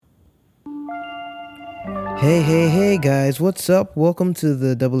Hey guys, what's up? Welcome to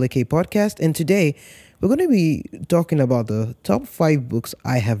the Double AK podcast. And today we're going to be talking about the top 5 books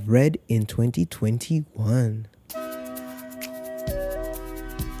I have read in 2021.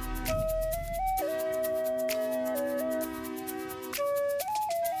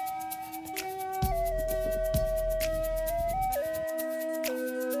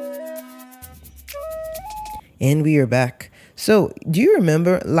 And we are back. So, do you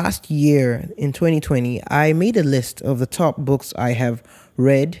remember last year in 2020, I made a list of the top books I have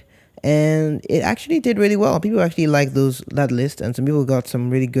read, and it actually did really well. People actually liked that list, and some people got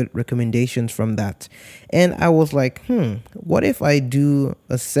some really good recommendations from that. And I was like, what if I do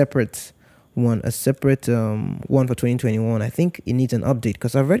a separate one for 2021? I think it needs an update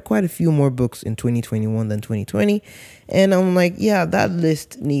because I've read quite a few more books in 2021 than 2020, and I'm like, yeah, that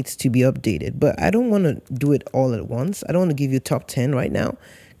list needs to be updated, but I don't want to do it all at once. I don't want to give you a top 10 right now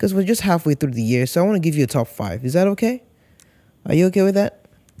because we're just halfway through the year, so I want to give you a top 5. Is that okay? Are you okay with that?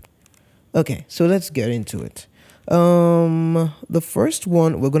 Okay, so let's get into it. The first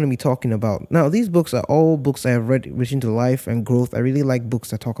one we're going to be talking about. Now, these books are all books I have read relating to life and growth. I really like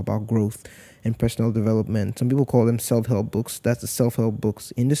books that talk about growth and personal development. Some people call them self-help books. That's the self-help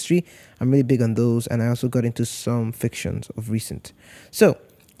books industry. I'm really big on those, and I also got into some fictions of recent. So,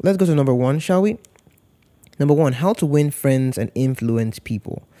 let's go to number 1, shall we? Number 1, How to Win Friends and Influence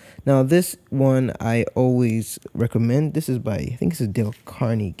People. Now, this one I always recommend. This is by, I think this is Dale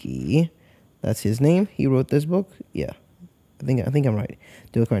Carnegie. That's his name. He wrote this book. Yeah, I think I'm right.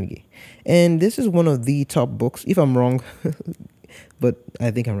 Dale Carnegie. And this is one of the top books. If I'm wrong, but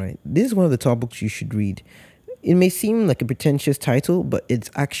I think I'm right. This is one of the top books you should read. It may seem like a pretentious title, but it's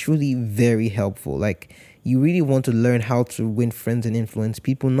actually very helpful. Like, you really want to learn how to win friends and influence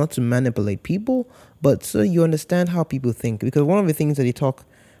people, not to manipulate people, but so you understand how people think. Because one of the things that they talk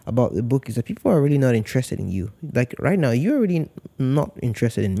about the book is that people are really not interested in you. Like right now, you're really not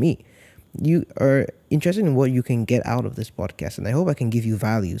interested in me. You are interested in what you can get out of this podcast, and I hope I can give you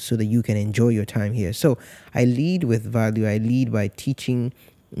value so that you can enjoy your time here. So I lead with value. I lead by teaching,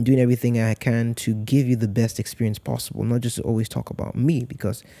 doing everything I can to give you the best experience possible, not just to always talk about me,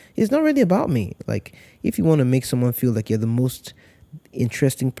 because it's not really about me. Like, if you want to make someone feel like you're the most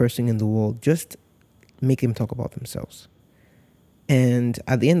interesting person in the world, just make them talk about themselves. And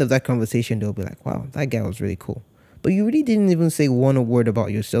at the end of that conversation, they'll be like, wow, that guy was really cool. But you really didn't even say one word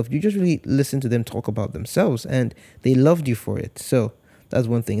about yourself. You just really listened to them talk about themselves, and they loved you for it. So that's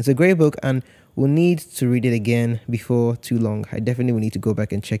one thing. It's a great book, and we'll need to read it again before too long. I definitely will need to go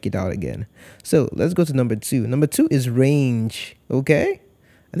back and check it out again. So let's go to number 2. Number 2 is Range. Okay?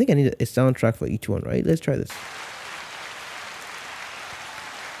 I think I need a soundtrack for each one, right? Let's try this.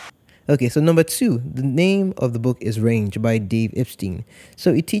 Okay, so number 2, the name of the book is Range by Dave Epstein.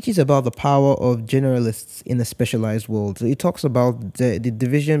 So it teaches about the power of generalists in a specialized world. So it talks about the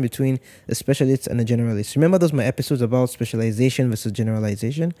division between a specialist and a generalist. Remember those my episodes about specialization versus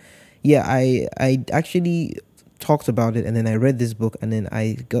generalization? Yeah, I actually talked about it, and then I read this book, and then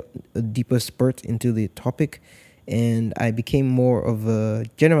I got a deeper spurt into the topic, and I became more of a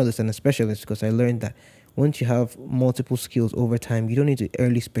generalist and a specialist because I learned that once you have multiple skills over time, you don't need to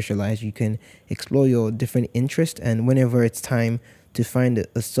early specialize. You can explore your different interests, and whenever it's time to find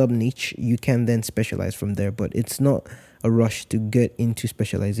a sub niche, you can then specialize from there. But it's not a rush to get into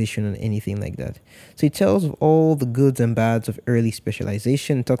specialization or anything like that. So it tells of all the goods and bads of early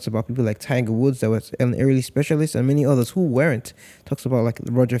specialization. It talks about people like Tiger Woods, that was an early specialist, and many others who weren't. It talks about like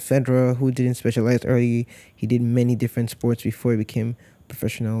Roger Federer, who didn't specialize early. He did many different sports before he became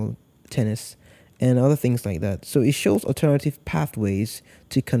professional tennis, and other things like that. So it shows alternative pathways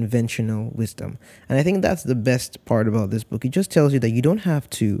to conventional wisdom. And I think that's the best part about this book. It just tells you that you don't have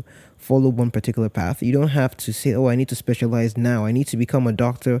to follow one particular path. You don't have to say, oh, I need to specialize now. I need to become a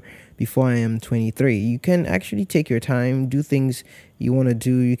doctor before I am 23. You can actually take your time, do things you want to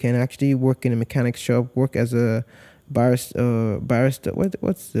do. You can actually work in a mechanic shop, work as a barista.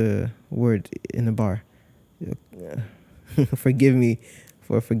 What's the word in a bar? Forgive me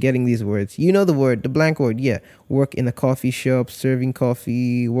for forgetting these words. You know the word, the blank word, yeah. Work in a coffee shop, serving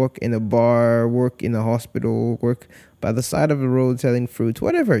coffee, work in a bar, work in a hospital, work by the side of the road selling fruits,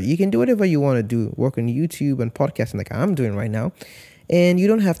 whatever. You can do whatever you want to do. Work on YouTube and podcasting like I'm doing right now. And you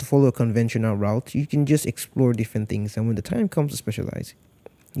don't have to follow a conventional route. You can just explore different things. And when the time comes to specialize,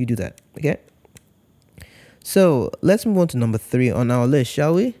 you do that, okay? So let's move on to number 3 on our list,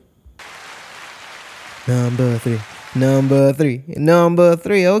 shall we? Number three.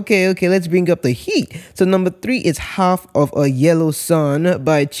 Okay, let's bring up the heat. So number 3 is Half of a Yellow Sun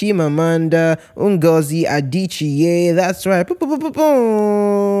by Chimamanda Ngozi Adichie. That's right.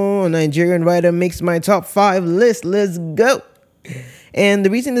 Nigerian writer makes my top 5 list. Let's go. And the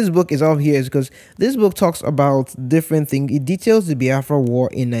reason this book is up here is because this book talks about different things. It details the Biafra War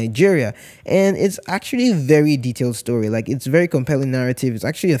in Nigeria, and it's actually a very detailed story. Like, it's very compelling narrative. It's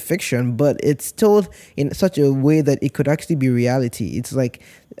actually a fiction, but it's told in such a way that it could actually be reality. It's like,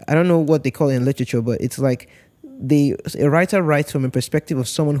 I don't know what they call it in literature, but it's like a writer writes from a perspective of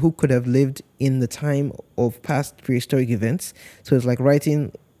someone who could have lived in the time of past prehistoric events. So it's like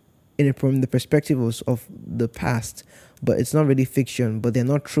writing from the perspective of the past, but it's not really fiction, but they're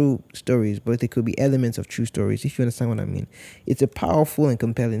not true stories, but they could be elements of true stories, if you understand what I mean. It's a powerful and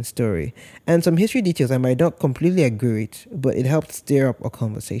compelling story. And some history details I might not completely agree with, but it helped stir up a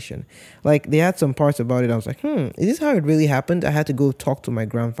conversation. Like, they had some parts about it, I was like, is this how it really happened? I had to go talk to my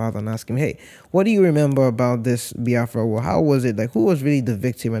grandfather and ask him, hey, what do you remember about this Biafra War? How was it? Like, who was really the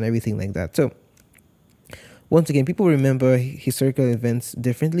victim and everything like that? So, once again, people remember historical events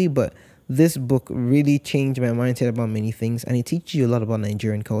differently, but this book really changed my mindset about many things, and it teaches you a lot about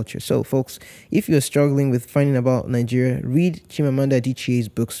Nigerian culture. So, folks, if you're struggling with finding about Nigeria, read Chimamanda Adichie's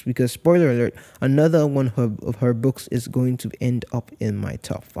books, because, spoiler alert, another one of her books is going to end up in my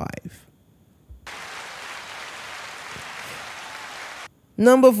top 5.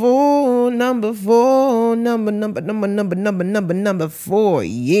 Number four, number 4,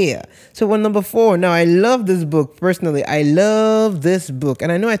 yeah. So on number 4, now I love this book, personally. I love this book.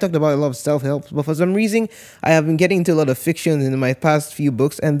 And I know I talked about a lot of self-help, but for some reason, I have been getting into a lot of fiction in my past few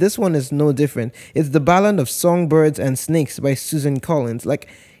books, and this one is no different. It's The Ballad of Songbirds and Snakes by Susan Collins. Like,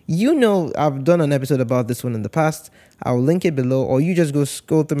 you know, I've done an episode about this one in the past. I'll link it below, or you just go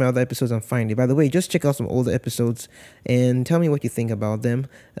scroll through my other episodes and find it. By the way, just check out some older episodes and tell me what you think about them.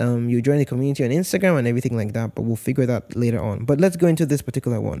 You join the community on Instagram and everything like that, but we'll figure that later on. But let's go into this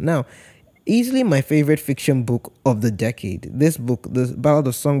particular one. Now, easily my favorite fiction book of the decade. This book, The Ballad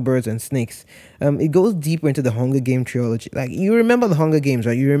of Songbirds and Snakes, it goes deeper into the Hunger Game trilogy. Like, you remember the Hunger Games,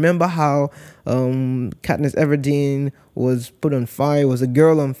 right? You remember how Katniss Everdeen was put on fire, was a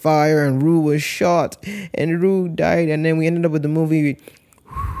girl on fire, and Rue was shot, and Rue died, and then we ended up with the movie.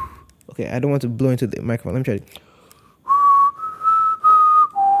 Okay, I don't want to blow into the microphone. Let me try it.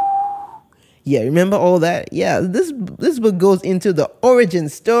 Yeah, remember all that? Yeah, this book goes into the origin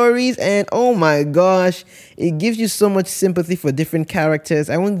stories, and oh my gosh, it gives you so much sympathy for different characters.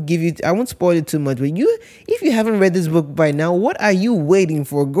 I won't spoil it too much, but if you haven't read this book by now, what are you waiting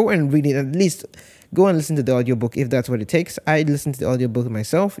for? Go and read it. At least go and listen to the audiobook if that's what it takes. I listened to the audiobook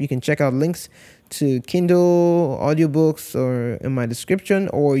myself. You can check out links to Kindle audiobooks or in my description,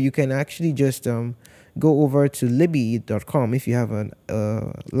 or you can actually just go over to Libby.com if you have a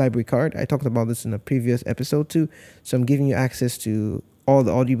library card. I talked about this in a previous episode too. So I'm giving you access to all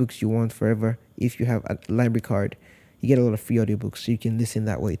the audiobooks you want forever. If you have a library card, you get a lot of free audiobooks, so you can listen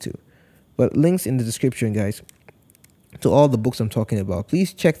that way too. But links in the description, guys, to all the books I'm talking about.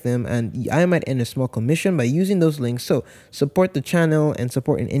 Please check them, and I might earn a small commission by using those links. So support the channel and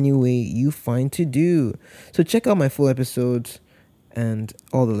support in any way you find to do. So check out my full episodes, and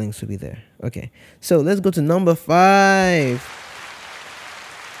all the links will be there. Okay, so let's go to number 5.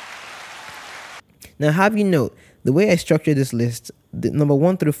 Now, have you note the way I structure this list, the number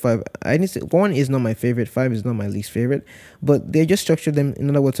 1 through 5, 1 is not my favorite, 5 is not my least favorite, but they just structure them in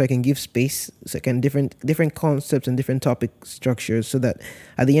other words so I can give space, so I can different concepts and different topic structures, so that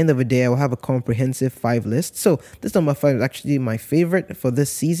at the end of the day I will have a comprehensive 5 list. So this number 5 is actually my favorite for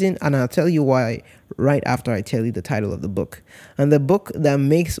this season, and I'll tell you why right after I tell you the title of the book. And the book that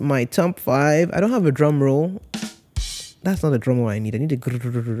makes my top 5, I don't have a drum roll. That's not a drum roll I need. I need a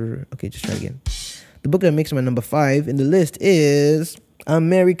okay, just try again. The book that makes my number 5 in the list is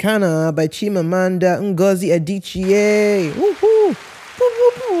Americana by Chimamanda Ngozi Adichie. Woo-hoo.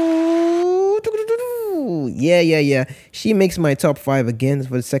 Yeah. She makes my top 5 again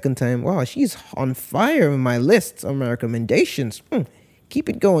for the second time. Wow, she's on fire in my lists of my recommendations. Keep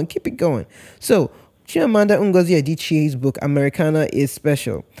it going. So, Chimamanda Ngozi Adichie's book, Americana, is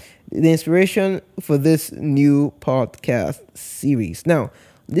special. The inspiration for this new podcast series. Now,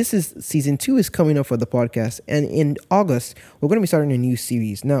 this is season 2 is coming up for the podcast, and in August we're going to be starting a new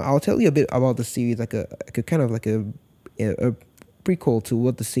series. Now, I'll tell you a bit about the series, like a kind of like a prequel to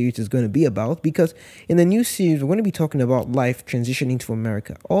what the series is going to be about, because in the new series we're going to be talking about life transitioning to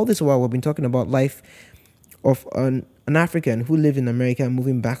America. All this while we've been talking about life of an African who lived in America and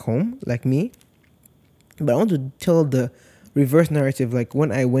moving back home, like me. But I want to tell the reverse narrative. Like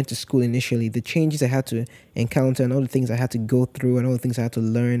when I went to school initially, the changes I had to encounter and all the things I had to go through and all the things I had to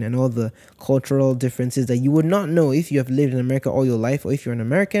learn and all the cultural differences that you would not know if you have lived in America all your life, or if you're an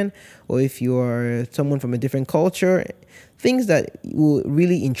American, or if you are someone from a different culture. Things that will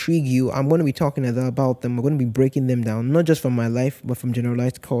really intrigue you. I'm going to be talking about them. I'm going to be breaking them down, not just from my life, but from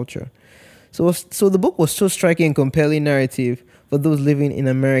generalized culture. So the book was so striking and compelling narrative for those living in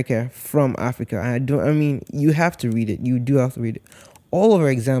America from Africa. I mean, you have to read it. You do have to read it. All of our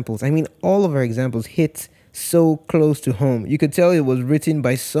examples hit so close to home. You could tell it was written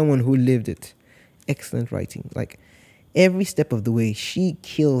by someone who lived it. Excellent writing. Like every step of the way, she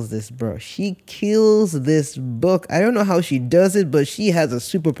kills this, bro. She kills this book. I don't know how she does it, but she has a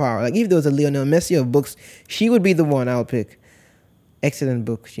superpower. Like if there was a Lionel Messi of books, she would be the one I'll pick. Excellent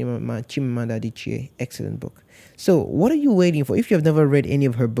book, Chimamanda Adichie. Excellent book. So, what are you waiting for? If you have never read any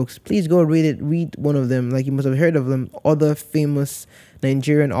of her books, please go read it. Read one of them. Like you must have heard of them, other famous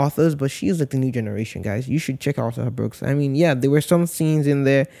Nigerian authors, but she's like the new generation, guys. You should check out her books. I mean, yeah, there were some scenes in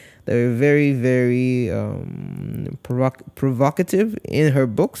there that were very, very provocative in her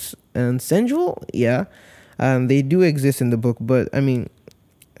books and sensual. Yeah, they do exist in the book, but I mean,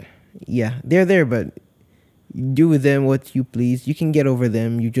 yeah, they're there, but do with them what you please. You can get over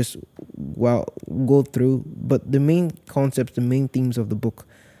them. You just go through. But the main concepts, the main themes of the book,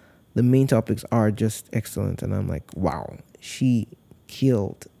 the main topics are just excellent. And I'm like, wow, she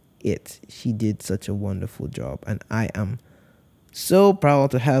killed it. She did such a wonderful job. And I am so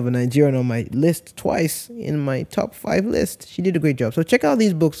proud to have a Nigerian on my list twice in my top 5 list. She did a great job. So check out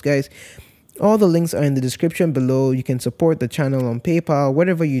these books, guys. All the links are in the description below. You can support the channel on PayPal,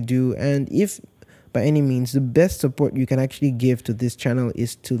 whatever you do. And if by any means, the best support you can actually give to this channel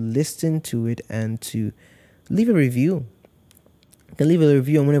is to listen to it and to leave a review. You can leave a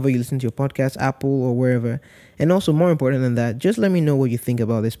review on whenever you listen to your podcast, Apple or wherever. And also, more important than that, just let me know what you think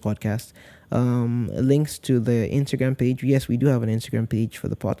about this podcast. Links to the Instagram page. Yes, we do have an Instagram page for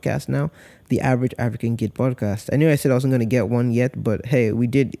the podcast now, the Average African Kid Podcast. I knew I said I wasn't going to get one yet, but hey, we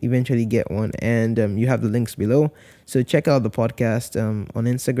did eventually get one, and you have the links below. So check out the podcast on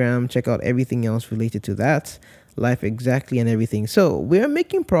Instagram. Check out everything else related to that, Life Exactly and everything. So we're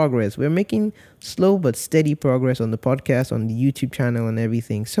making progress. We're making slow but steady progress on the podcast, on the YouTube channel and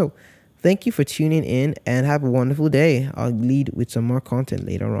everything. So thank you for tuning in and have a wonderful day. I'll lead with some more content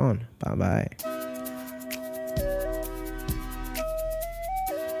later on. Bye-bye.